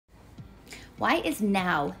Why is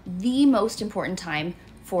now the most important time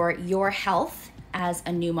for your health as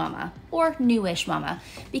a new mama or newish mama?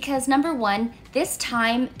 Because number one, this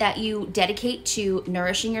time that you dedicate to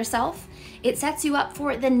nourishing yourself, it sets you up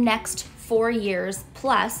for the next 4 years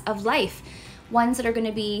plus of life. Ones that are going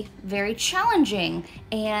to be very challenging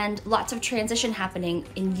and lots of transition happening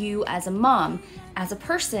in you as a mom, as a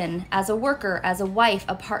person, as a worker, as a wife,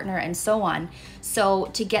 a partner, and so on. So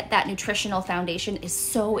to get that nutritional foundation is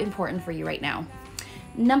so important for you right now.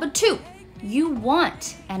 Number two, you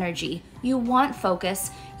want energy, you want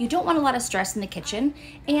focus, you don't want a lot of stress in the kitchen,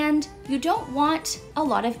 and you don't want a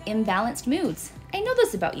lot of imbalanced moods. I know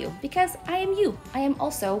this about you because I am you. I am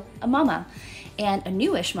also a mama, and a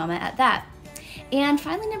newish mama at that. And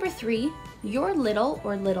finally, number three, your little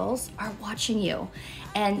or littles are watching you,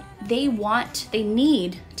 and they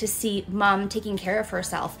need to see mom taking care of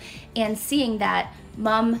herself and seeing that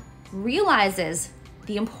mom realizes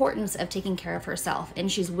the importance of taking care of herself,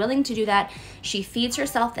 and she's willing to do that. She feeds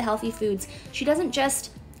herself the healthy foods. She doesn't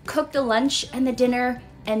just cook the lunch and the dinner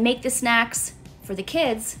and make the snacks for the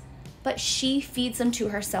kids, but she feeds them to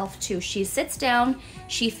herself too. She sits down,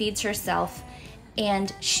 she feeds herself,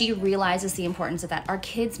 and she realizes the importance of that. Our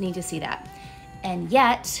kids need to see that. And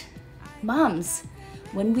yet, moms,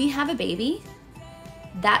 when we have a baby,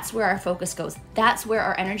 that's where our focus goes. That's where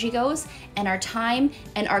our energy goes, and our time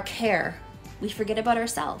and our care. We forget about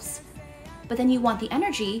ourselves. But then you want the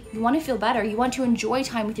energy, you want to feel better, you want to enjoy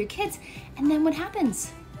time with your kids, and then what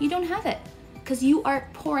happens? You don't have it because you are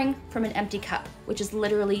pouring from an empty cup, which is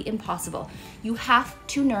literally impossible. You have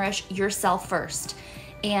to nourish yourself first.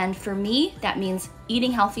 And for me, that means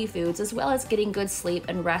eating healthy foods as well as getting good sleep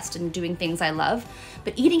and rest and doing things I love.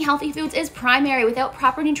 But eating healthy foods is primary. Without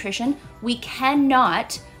proper nutrition, we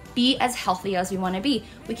cannot be as healthy as we want to be.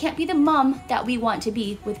 We can't be the mom that we want to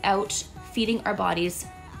be without feeding our bodies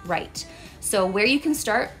right. So where you can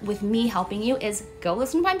start with me helping you is go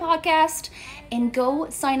listen to my podcast and go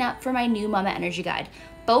sign up for my new Mama Energy Guide.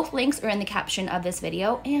 Both links are in the caption of this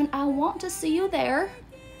video, and I want to see you there.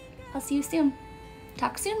 I'll see you soon.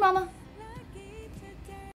 Talk soon, mama.